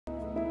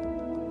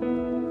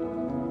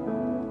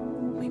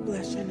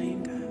bless your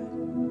name,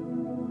 God.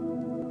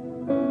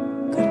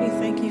 God, we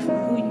thank you for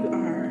who you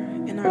are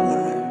in our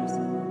lives.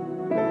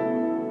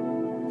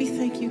 We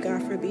thank you,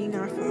 God, for being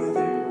our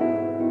Father.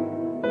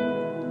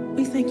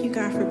 We thank you,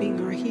 God, for being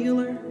our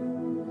healer.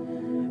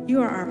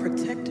 You are our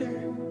protector.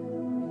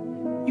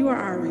 You are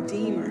our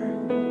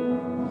redeemer.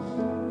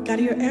 God,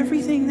 you're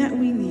everything that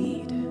we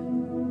need.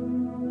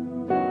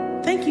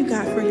 Thank you,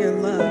 God, for your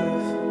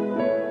love.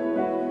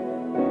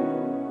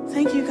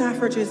 Thank you, God,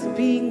 for just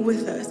being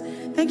with us.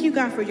 Thank you,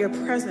 God, for your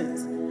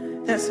presence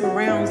that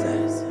surrounds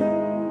us.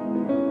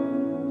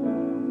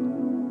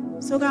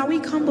 So, God, we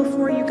come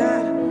before you,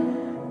 God,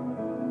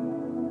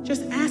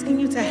 just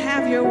asking you to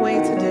have your way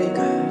today,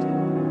 God.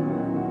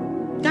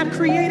 God,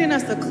 create in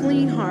us a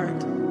clean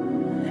heart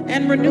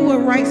and renew a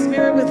right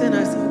spirit within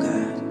us, oh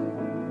God.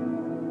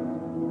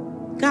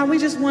 God, we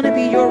just want to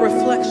be your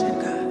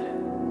reflection,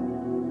 God.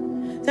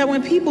 That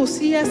when people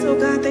see us, oh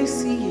God, they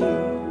see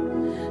you.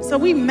 So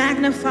we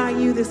magnify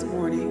you this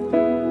morning.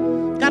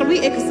 God,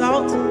 we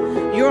exalt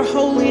your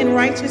holy and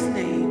righteous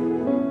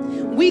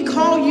name. We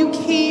call you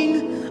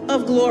King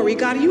of glory.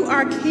 God, you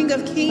are King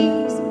of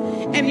kings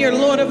and you're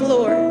Lord of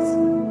lords.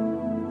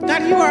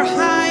 God, you are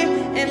high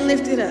and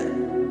lifted up.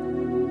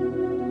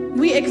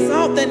 We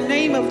exalt the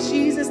name of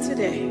Jesus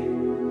today.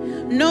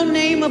 No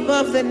name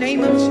above the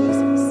name of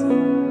Jesus.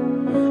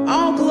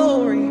 All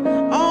glory,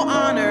 all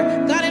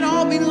honor, God, it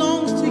all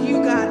belongs to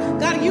you, God.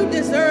 God, you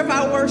deserve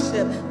our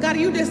worship. God,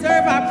 you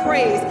deserve our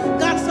praise.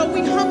 God, so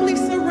we humbly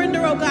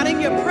surrender, oh God,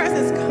 in your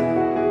presence,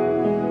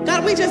 God.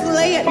 God, we just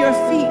lay at your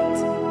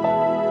feet.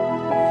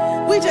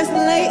 We just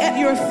lay at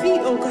your feet,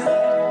 oh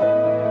God.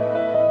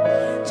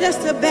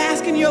 Just to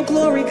bask in your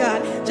glory,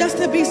 God. Just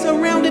to be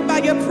surrounded by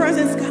your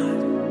presence,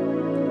 God.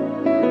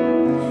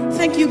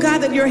 Thank you, God,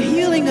 that you're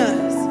healing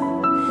us.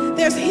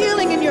 There's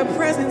healing in your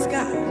presence,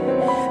 God.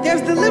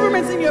 There's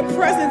deliverance in your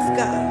presence,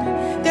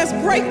 God. There's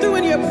breakthrough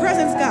in your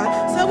presence,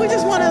 God. So we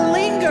just want to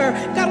linger.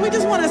 God, we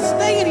just want to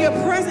stay in your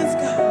presence,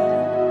 God.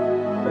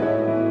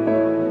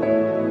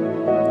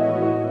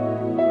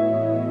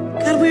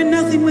 God, we're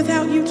nothing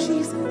without you,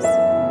 Jesus.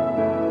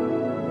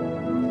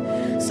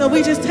 So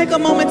we just take a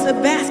moment to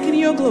bask in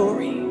your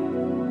glory.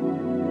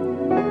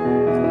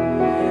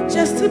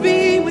 Just to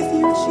be with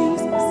you,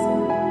 Jesus.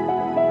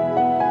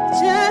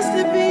 Just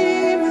to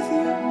be with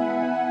you.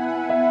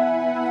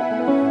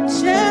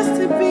 Just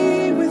to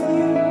be with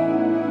you.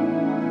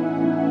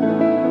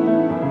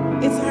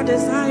 It's our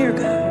desire,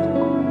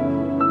 God,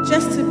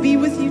 just to be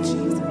with you,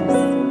 Jesus.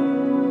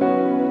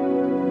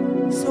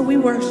 So we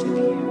worship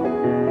you.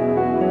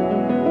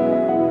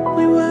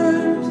 We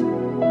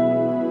worship.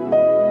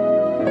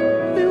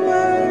 We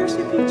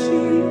worship you,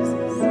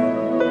 Jesus.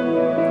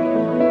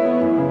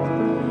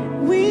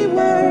 We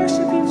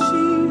worship you,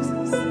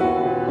 Jesus.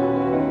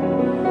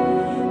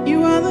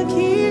 You are the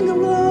King of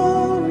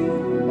glory.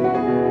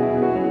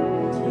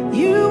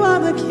 You are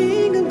the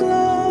King of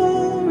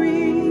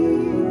glory.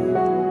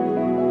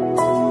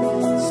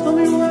 So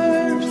we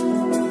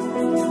worship.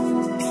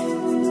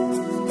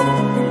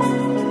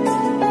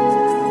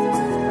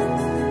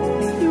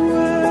 You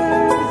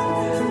worthy,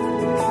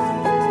 God.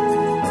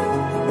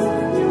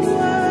 You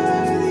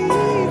worthy,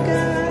 God.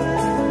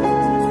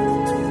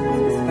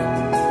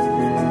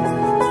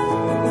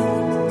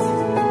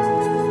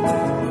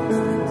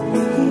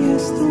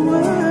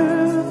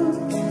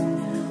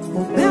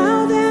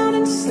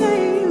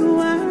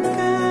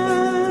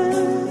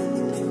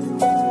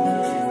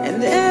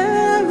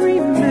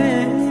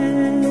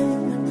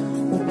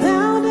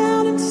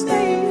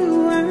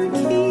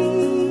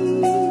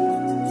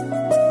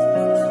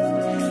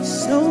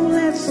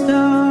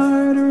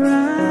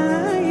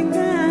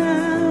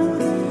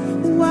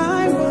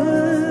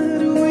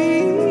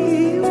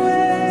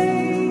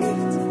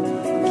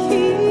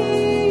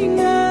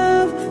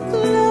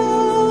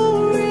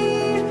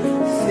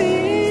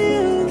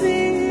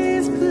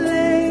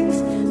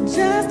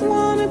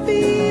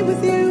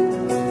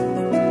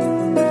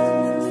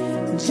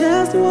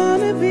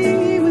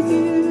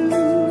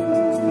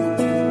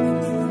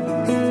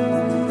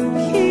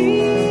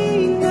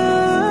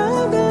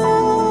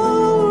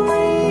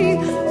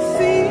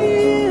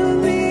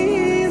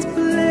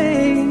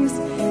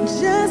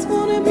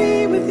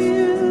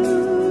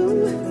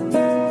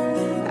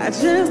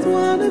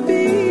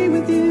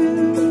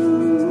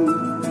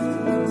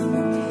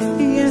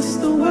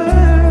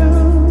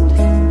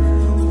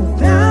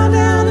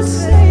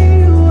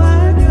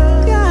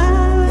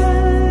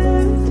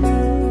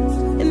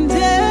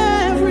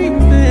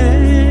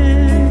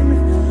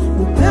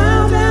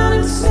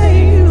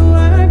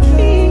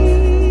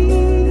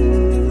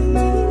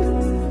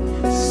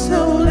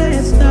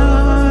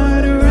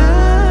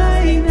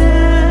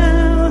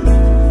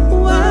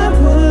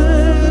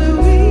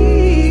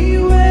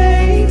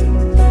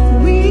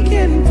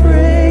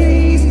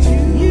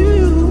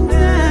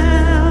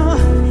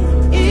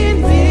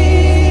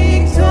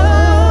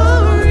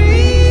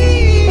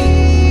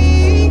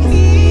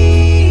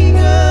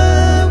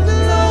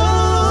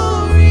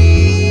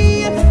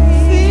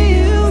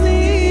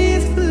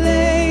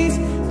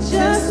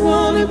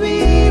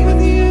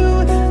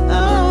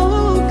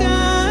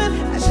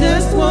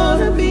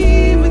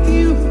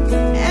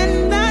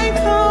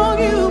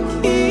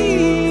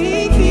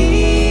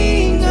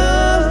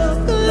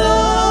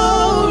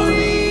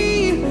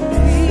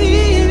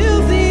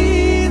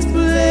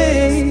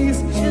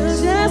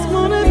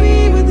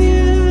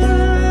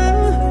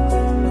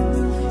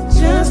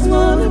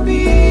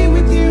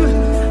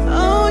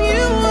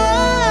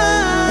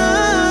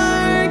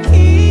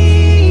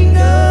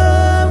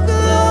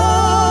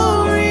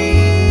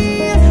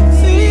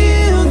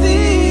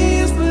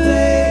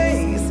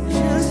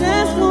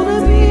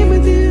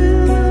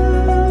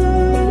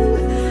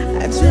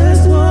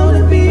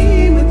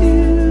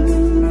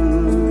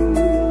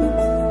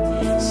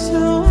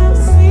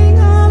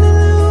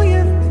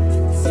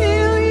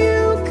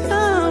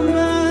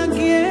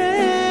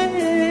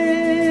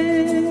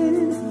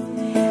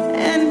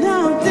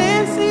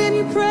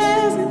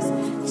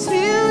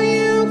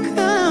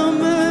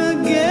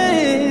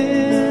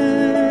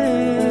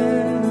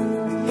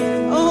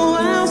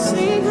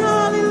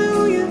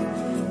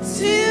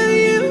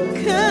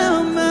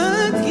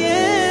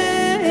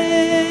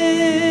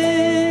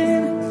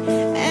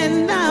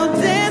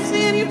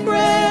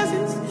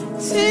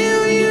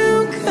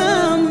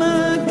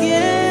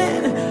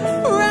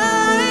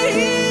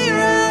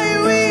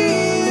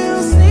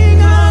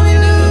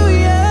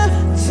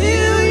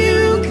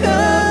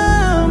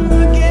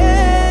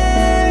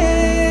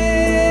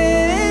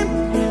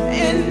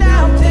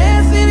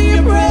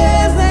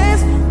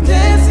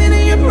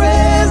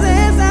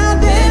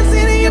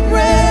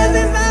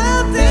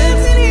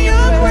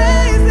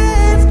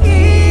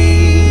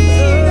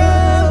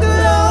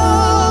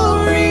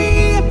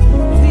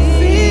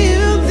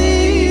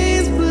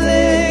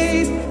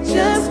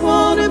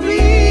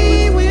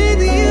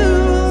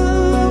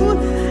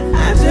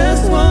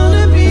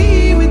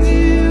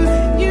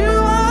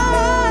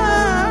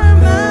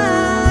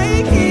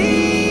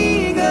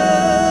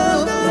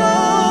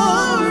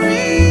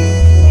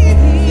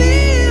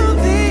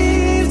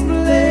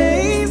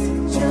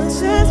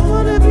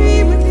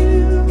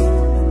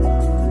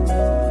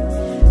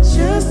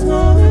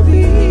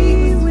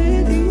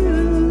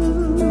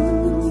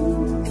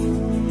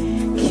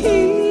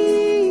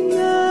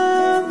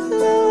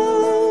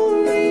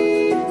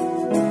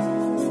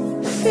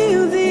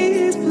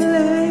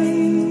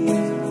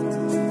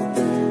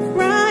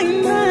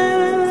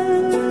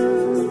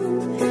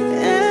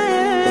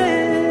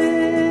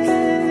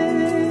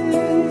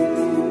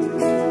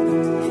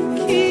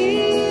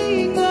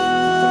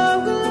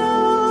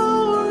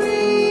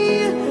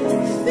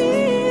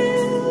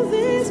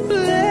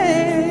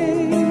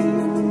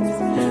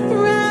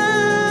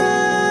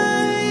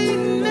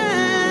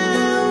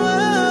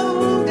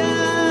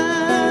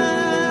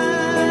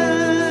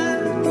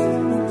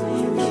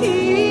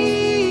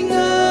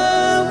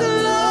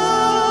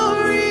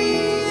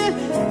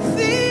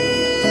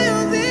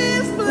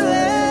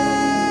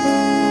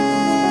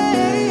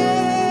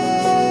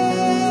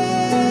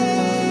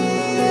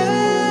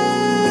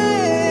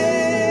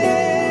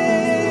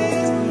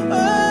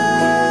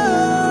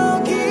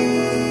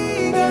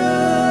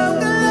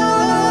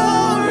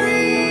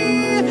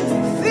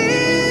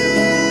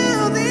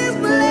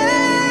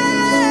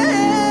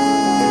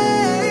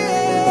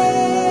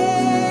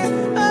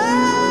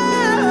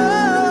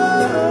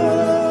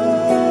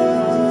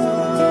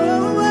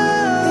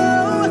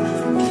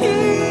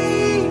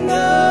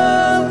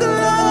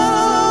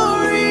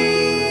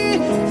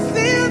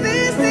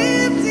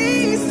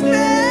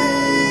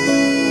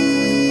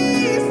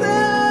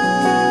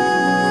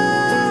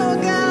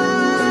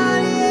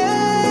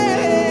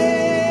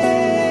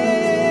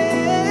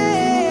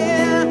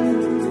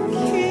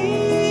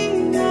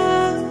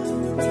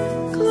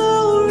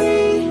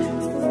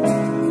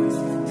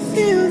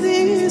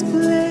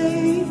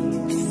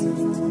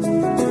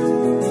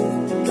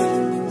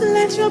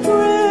 your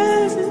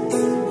presence,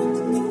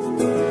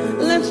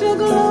 let your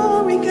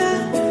glory,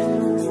 God,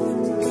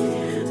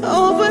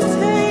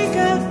 overtake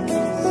us,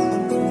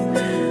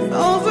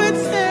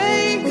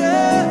 overtake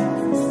us.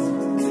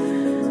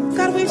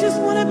 God, we just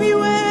want to be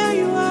where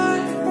you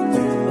are.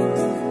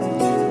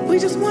 We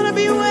just want to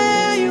be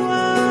where you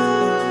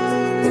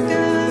are,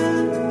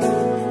 God.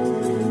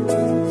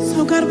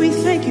 So God, we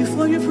thank you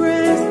for your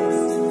presence.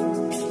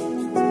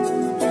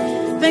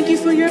 Thank you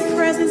for your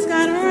presence,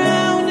 God,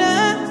 around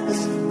us.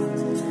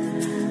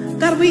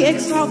 God, we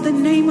exalt the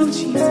name of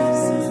Jesus.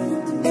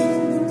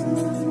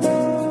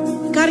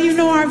 God, you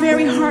know our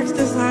very heart's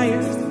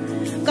desires.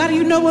 God,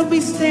 you know what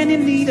we stand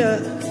in need of.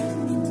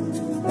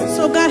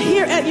 So God,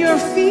 here at your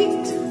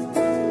feet,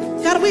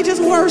 God, we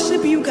just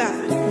worship you,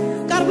 God.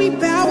 God, we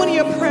bow in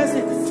your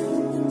presence.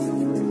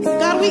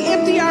 God, we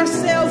empty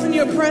ourselves in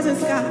your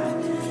presence,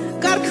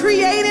 God. God,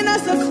 create in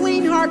us a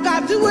clean heart.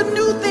 God, do a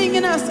new thing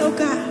in us, oh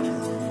God.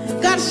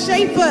 God,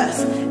 shape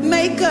us,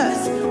 make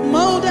us,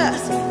 mold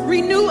us,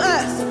 renew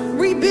us,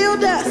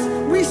 rebuild us,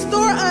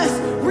 restore us,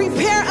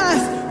 repair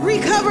us,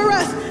 recover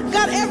us.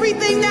 God,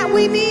 everything that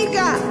we need,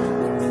 God.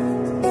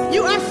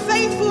 You are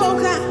faithful, oh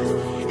God.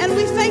 And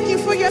we thank you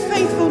for your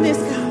faithfulness,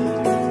 God.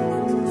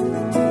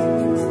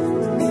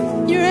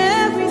 You're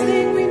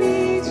everything we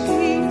need,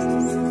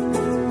 Jesus.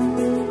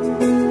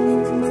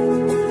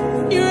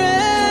 You're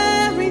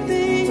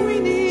everything we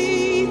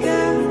need,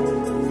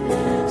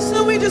 God.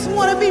 So we just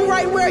want to be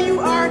right where you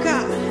are,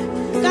 God.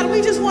 God,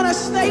 we just want to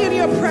stay in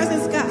your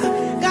presence, God.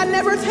 God,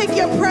 never take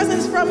your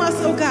presence from us,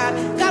 oh God.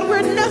 God,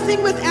 we're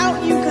nothing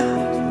without you,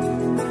 God.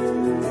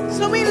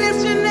 So we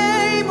lift your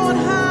name on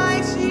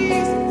high,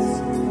 Jesus.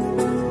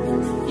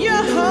 You're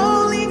holy.